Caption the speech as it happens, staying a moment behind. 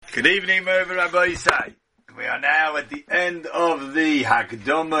Good evening, Merva Rabbi Isai. We are now at the end of the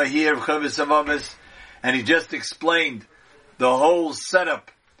Hakdama here of Chovos HaLevavos, and he just explained the whole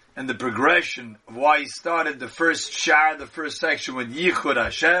setup and the progression of why he started the first shar, the first section with Yichud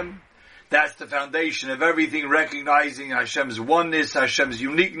Hashem. That's the foundation of everything, recognizing Hashem's oneness, Hashem's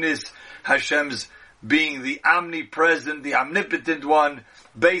uniqueness, Hashem's being the omnipresent, the omnipotent one.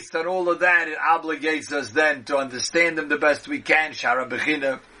 Based on all of that, it obligates us then to understand him the best we can, Shara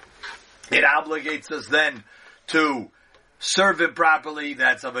Bechina. It obligates us then to serve him properly,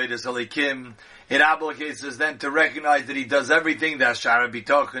 that's Avodas Elikim. It obligates us then to recognize that he does everything, that's Shara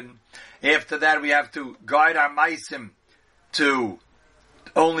Bitochen. After that, we have to guide our maisim to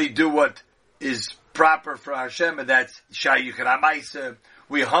only do what is proper for Hashem, and that's Shayuch HaMaisa.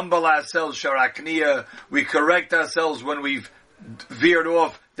 We humble ourselves, Shara Kniya. We correct ourselves when we've veered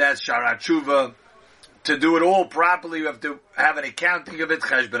off, that's Shara Tshuva. To do it all properly, we have to have an accounting of it,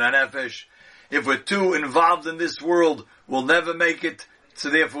 Cheshbon HaNefesh. If we're too involved in this world, we'll never make it.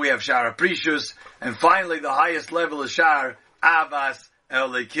 So therefore we have Shara Precious. And finally, the highest level is Shar Avas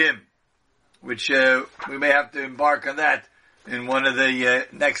Elikim, which we may have to embark on that in one of the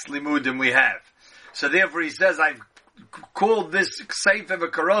next limudim we have. So therefore he says, I've called this Sefer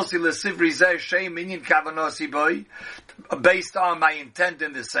V'Karosi L'Sifri Zeh Shem Minyan Kavanosi Boy, based on my intent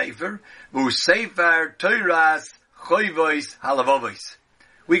in the Sefer, V'u Sefer Teiras Choyvois Halavavos.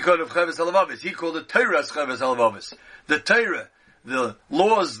 We call it Chovos HaLevavos. He called it Teiras Chovos HaLevavos. The Torah, the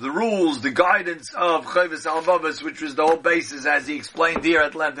laws, the rules, the guidance of Chovos HaLevavos, which was the whole basis, as he explained here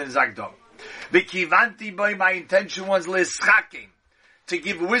at length in his Akdam. V'kivanti Boy, my intention was L'Schakim, to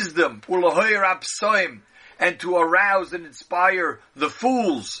give wisdom, U'Lahoyer Apsoim, and to arouse and inspire the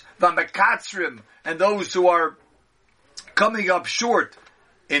fools, V'Mekatzrim, and those who are coming up short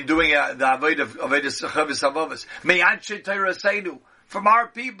in doing the Avodah of Chovos HaLevavos. Me'anshe Torah, from our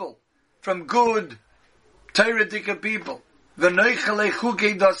people, from good Torah-dika people, V'noichalei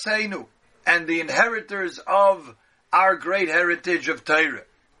chukei daseinu, and the inheritors of our great heritage of Torah.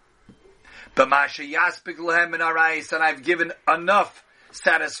 B'mashe yaspik lehem in arayis, and I've given enough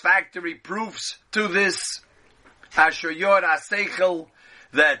satisfactory proofs to this, asher yor ha-seichel,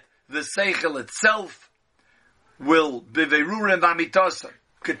 that the seichel itself will biverurim v'amitosam,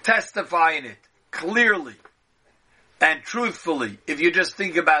 could testify in it clearly and truthfully, if you just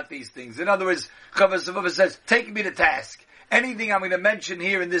think about these things. In other words, Chovos HaLevavos says, take me to task. Anything I'm going to mention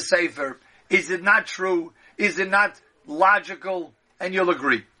here in this Sefer, is it not true? Is it not logical? And you'll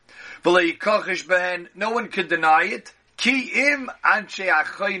agree. No one could deny it.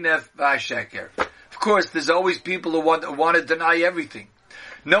 Of course, there's always people who want to deny everything.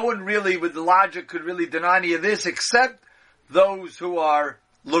 No one really, with the logic, could really deny any of this, except those who are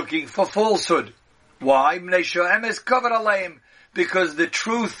looking for falsehood. Why? Because the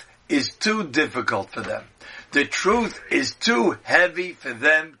truth is too difficult for them. The truth is too heavy for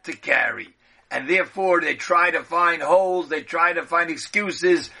them to carry. And therefore they try to find holes, they try to find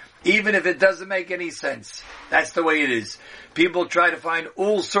excuses, even if it doesn't make any sense. That's the way it is. People try to find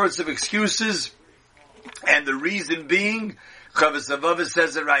all sorts of excuses, and the reason being, Chovos HaLevavos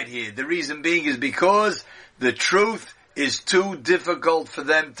says it right here, the reason being is because the truth is too difficult for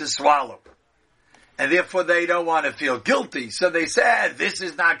them to swallow. And therefore they don't want to feel guilty. So they say, this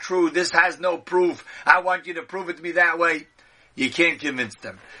is not true, this has no proof, I want you to prove it to me that way. You can't convince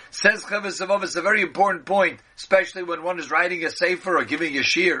them. Says Chovos HaLevavos, a very important point, especially when one is writing a sefer or giving a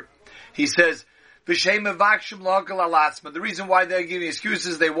shir. He says, the reason why they're giving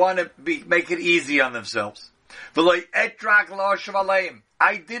excuses, they want to make it easy on themselves. I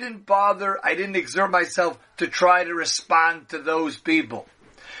didn't bother, I didn't exert myself to try to respond to those people.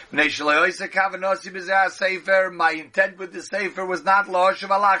 My intent with the sefer was not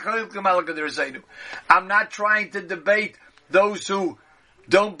I'm not trying to debate those who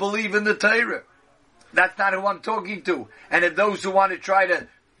don't believe in the Torah. That's not who I'm talking to. And if those who want to try to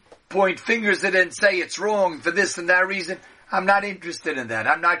point fingers at it and say it's wrong for this and that reason, I'm not interested in that.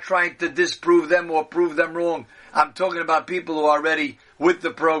 I'm not trying to disprove them or prove them wrong. I'm talking about people who are already with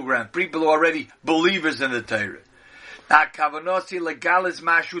the program, people who are already believers in the Torah. I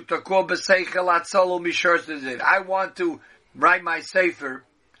want to write my sefer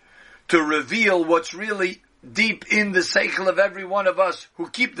to reveal what's really deep in the seichel of every one of us who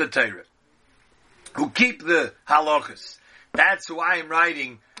keep the Torah, who keep the halachas. That's who I am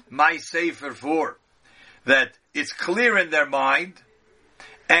writing my sefer for. That it's clear in their mind,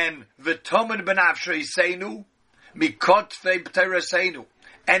 and v'tomen b'nafshay seinu mikotfei b'teiraseinu,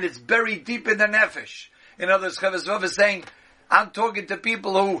 and it's buried deep in their nefesh. In other words, Chovos HaLevavos is saying, I'm talking to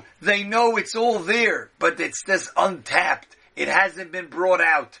people who, they know it's all there, but it's just untapped. It hasn't been brought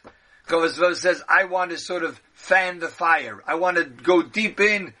out. Chavos says, I want to sort of fan the fire. I want to go deep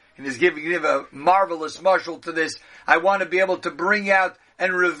in, and he's giving a marvelous mashal to this. I want to be able to bring out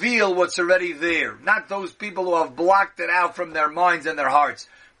and reveal what's already there. Not those people who have blocked it out from their minds and their hearts.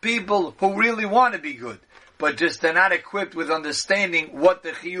 People who really want to be good, but just they're not equipped with understanding what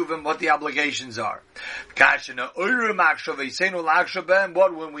the chiyuv and what the obligations are. But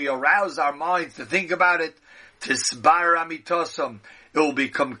when we arouse our minds to think about it, tisbar amitosam, it will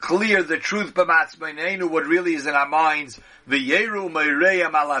become clear the truth b'matzmeinu, what really is in our minds, v'yeru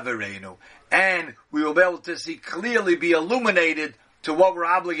meireyam alavereinu, and we will be able to see clearly, be illuminated to what we're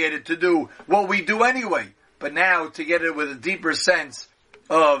obligated to do, what we do anyway, but now to get it with a deeper sense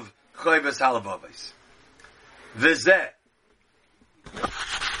of chayvas halavavis. V'zeh.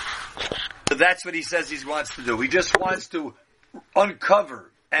 So that's what he says he wants to do. He just wants to uncover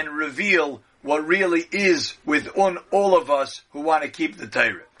and reveal what really is within all of us who want to keep the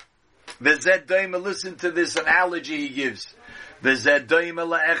Torah. V'zeh daima, listen to this analogy he gives. V'zeh daima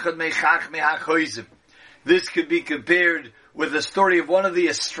la'echad mechachmei hachoizim. This could be compared with the story of one of the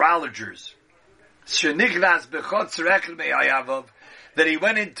astrologers. Shenichnas b'chotzer echad me'ayavav, that he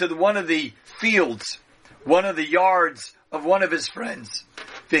went into one of the fields, one of the yards of one of his friends.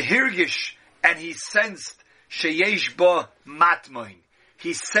 V'hirgish, and he sensed sheyesh ba matmoin.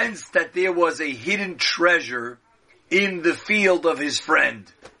 He sensed that there was a hidden treasure in the field of his friend.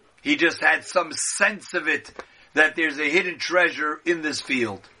 He just had some sense of it, that there's a hidden treasure in this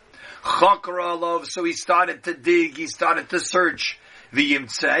field. Chakra alov, so he started to dig, he started to search.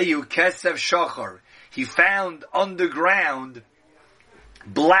 V'yimtzeyu kesev shachar. He found underground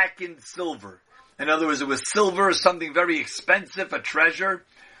blackened silver. In other words, it was silver, something very expensive, a treasure,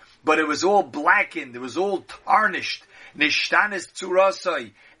 but it was all blackened, it was all tarnished. Nishtanis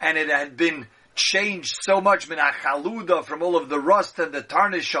tzurasai, and it had been changed so much minachaluda, from all of the rust and the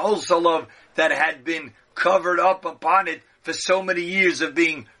tarnish also that had been covered up upon it for so many years of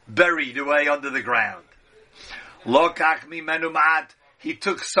being buried away under the ground. Lokach mimenu ma'at, he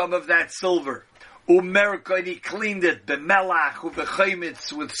took some of that silver. Umerka, and he cleaned it, b'melach,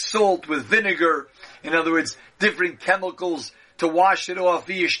 u'v'chaymitz, with salt, with vinegar. In other words, different chemicals to wash it off.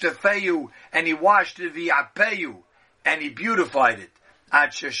 V'yishtefeyu, and he washed it, v'yapeyu, and he beautified it. Ad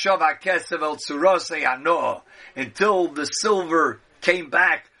sheshav ha'kesev el tzurasei hanoah, until the silver came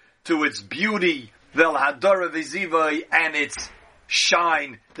back to its beauty, vel hadara v'zivai, and its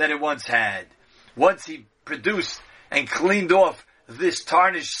shine that it once had. Once he produced and cleaned off this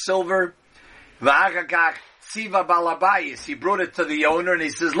tarnished silver, v'achakach tziva balabayis, he brought it to the owner and he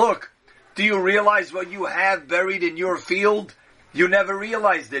says, look, do you realize what you have buried in your field? You never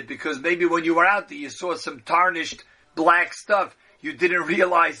realized it, because maybe when you were out there you saw some tarnished black stuff. You didn't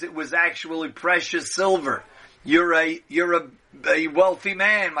realize it was actually precious silver. You're a wealthy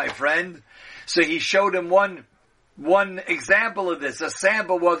man, my friend. So he showed him one example of this. A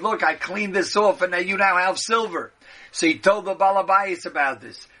sample was, look, I cleaned this off and now you now have silver. So he told the Balabayas about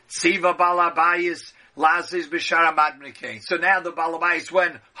this. Tziva Balabayas Lasis B'Shara Matmikay. So now the Balabayas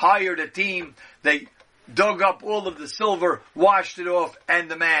went, hired a team, they dug up all of the silver, washed it off, and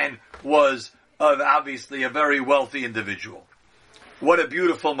the man was obviously a very wealthy individual. What a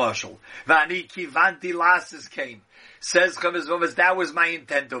beautiful mashal. Vani kivanti lasis came. Says Chavos Vavos, that was my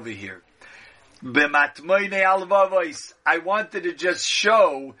intent over here. B'matmoinei alvavos, I wanted to just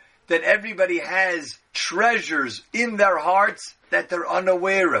show that everybody has treasures in their hearts that they're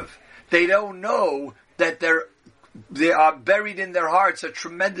unaware of. They don't know that they are buried in their hearts, are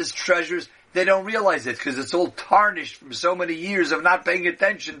tremendous treasures. They don't realize it because it's all tarnished from so many years of not paying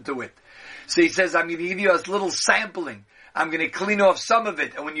attention to it. So he says, I'm going to give you a little sampling. I'm going to clean off some of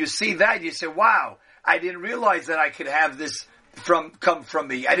it. And when you see that, you say, wow, I didn't realize that I could have this come from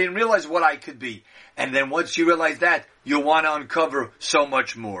me. I didn't realize what I could be. And then once you realize that, you'll want to uncover so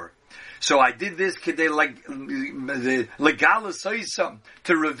much more. So I did this to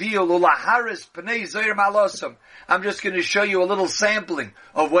reveal ulaharis pnei zayir malosam. I'm just going to show you a little sampling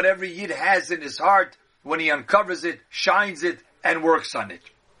of what every yid has in his heart when he uncovers it, shines it, and works on it.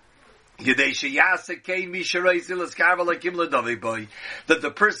 That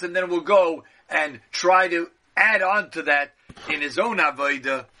the person then will go and try to add on to that in his own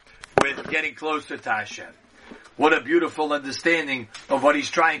avodah with getting closer to Hashem. What a beautiful understanding of what he's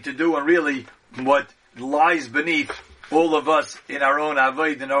trying to do and really what lies beneath all of us in our own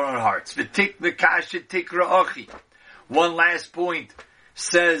avodah, in our own hearts. One last point,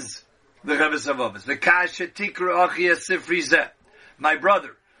 says the Chavos Vavos, my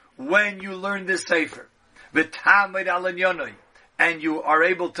brother, when you learn this sefer, and you are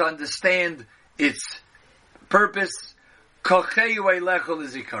able to understand its purpose, Kocheu eilecho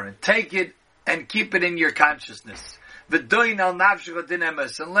l'zikaron. Take it and keep it in your consciousness. V'doin al nafshecha din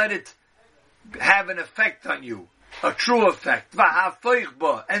emes, and let it have an effect on you, a true effect. V'hafoich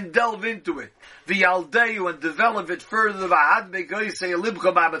ba, and delve into it. V'yaldeu, and develop it further. V'had begoisei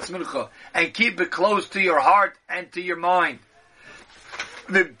libcha ba'atzmincha, and keep it close to your heart and to your mind.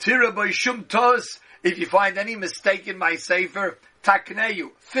 V'tira b'shum tos, if you find any mistake in my sefer,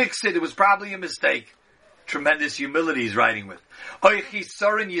 takneyu, fix it. It was probably a mistake. Tremendous humility he's writing with. Oichi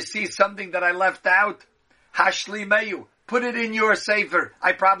sorin, you see something that I left out? Hashli meyu, put it in your sefer.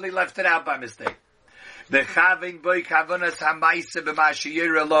 I probably left it out by mistake. V'chavin boi kavanas hamaise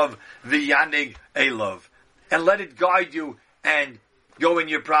b'mashiyir elov v'yanig elov. And let it guide you and go in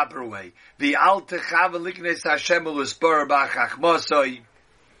your proper way. V'al techav liknes Hashem u'espor b'chachmosoi.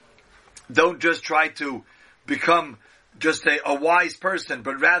 Don't just try to become just a wise person,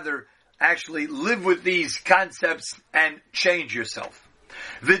 but rather actually live with these concepts and change yourself.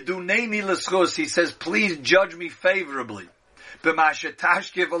 V'duneini l'schos, he says, please judge me favorably. If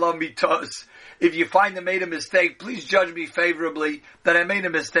you find I made a mistake, please judge me favorably that I made a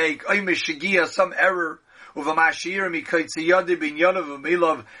mistake. Some error.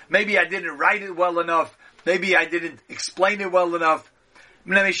 Maybe I didn't write it well enough. Maybe I didn't explain it well enough.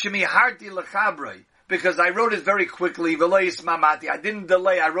 Because I wrote it very quickly. I didn't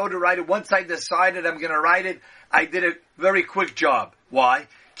delay. I wrote it right. Once I decided I'm going to write it, I did a very quick job. Why?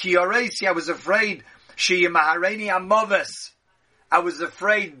 I was afraid. I was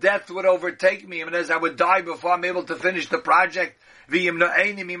afraid death would overtake me, and as I would die before I'm able to finish the project. And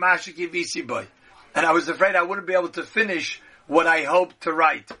I was afraid I wouldn't be able to finish what I hoped to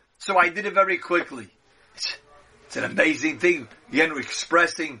write. So I did it very quickly. It's an amazing thing. Again,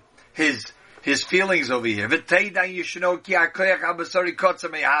 expressing his feelings over here. The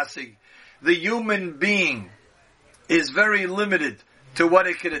human being is very limited to what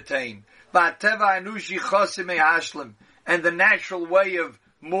it can attain. And the natural way of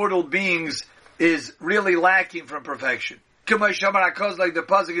mortal beings is really lacking from perfection. Like the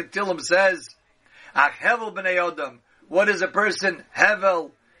pasuk in Tehillim says, what is a person?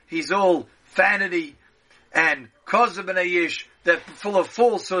 Hevel, he's all vanity, and kozav b'nei ish, that full of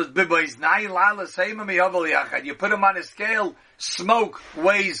falsehoods. You put him on a scale, smoke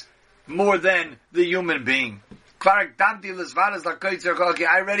weighs more than the human being. I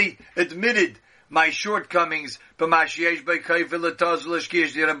already admitted my shortcomings, and I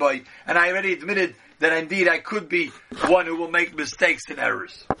already admitted that indeed I could be one who will make mistakes and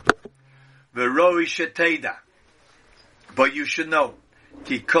errors. But you should know,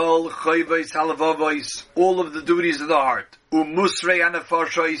 all of the duties of the heart, and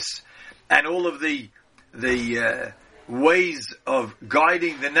all of the ways of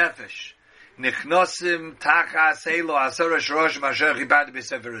guiding the nefesh,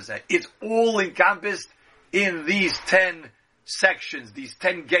 it's all encompassed in these 10 sections, these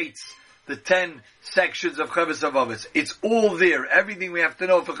 10 gates, the 10 sections of Chovos HaLevavos. It's all there. Everything we have to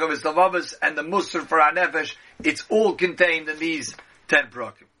know for Chovos HaLevavos and the Musar for our nefesh, it's all contained in these 10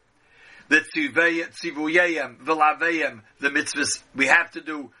 prakim. The tzivuyayim, v'lavayim, the mitzvahs we have to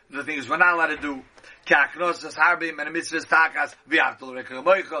do, the things we're not allowed to do.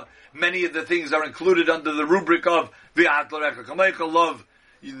 Many of the things are included under the rubric of love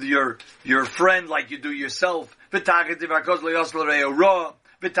your friend like you do yourself.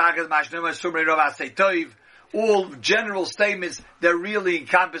 All general statements that really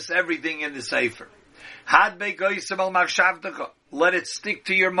encompass everything in the Sefer. Let it stick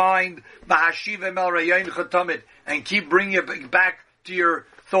to your mind and keep bringing it back to your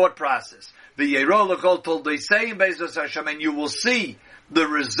thought process. And you will see the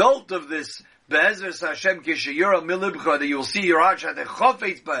result of this. That you'll see your heart,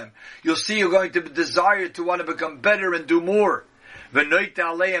 you'll see you're going to desire to want to become better and do more. And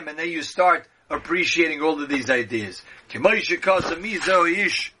then you start appreciating all of these ideas.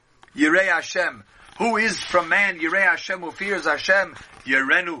 Who is from man Yirei Hashem, who fears Hashem?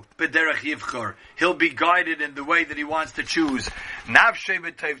 Yerenu b'derech yivchor. He'll be guided in the way that he wants to choose. Nafshei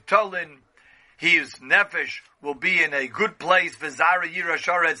b'teiv tolin. His nefesh will be in a good place. V'zara yirash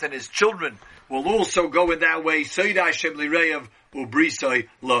haaretz, and his children will also go in that way. Soida Hashem lireyav u'brisoi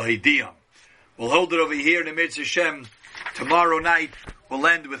lohidiyam. We'll hold it over here in the Mitzvah Hashem. Tomorrow night we'll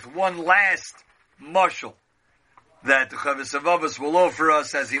end with one last mashal that the Chovos HaLevavos will offer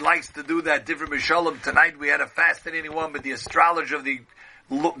us, as he likes to do that different Mishalim. Tonight we had a fascinating one with the astrology of the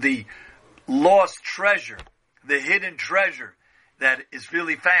lost treasure, the hidden treasure that is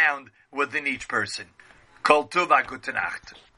really found within each person. Kol Tov, Gute Nacht.